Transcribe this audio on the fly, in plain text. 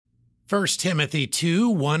1 Timothy 2,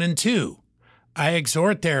 1 and 2. I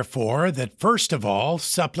exhort, therefore, that first of all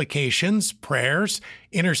supplications, prayers,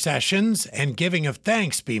 intercessions, and giving of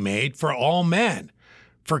thanks be made for all men,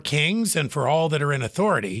 for kings and for all that are in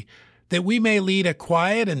authority, that we may lead a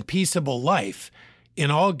quiet and peaceable life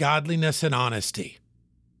in all godliness and honesty.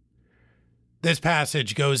 This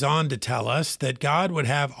passage goes on to tell us that God would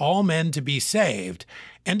have all men to be saved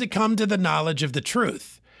and to come to the knowledge of the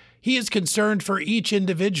truth. He is concerned for each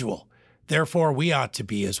individual, therefore we ought to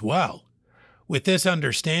be as well. With this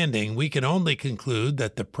understanding, we can only conclude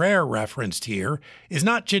that the prayer referenced here is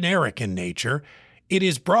not generic in nature. It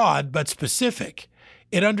is broad but specific.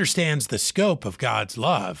 It understands the scope of God's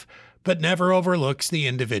love, but never overlooks the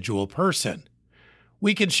individual person.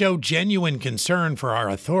 We can show genuine concern for our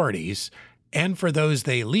authorities and for those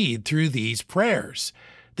they lead through these prayers.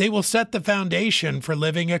 They will set the foundation for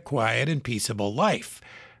living a quiet and peaceable life,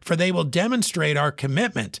 for they will demonstrate our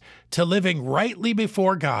commitment to living rightly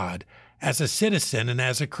before God as a citizen and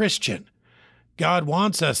as a Christian. God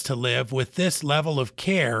wants us to live with this level of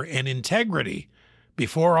care and integrity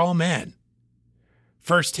before all men.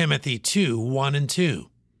 1 Timothy 2, 1 and 2.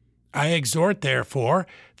 I exhort, therefore,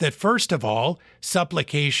 that first of all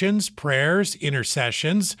supplications, prayers,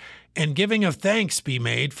 intercessions, and giving of thanks be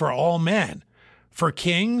made for all men, for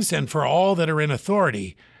kings and for all that are in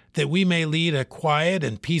authority, that we may lead a quiet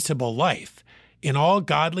and peaceable life in all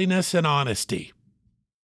godliness and honesty.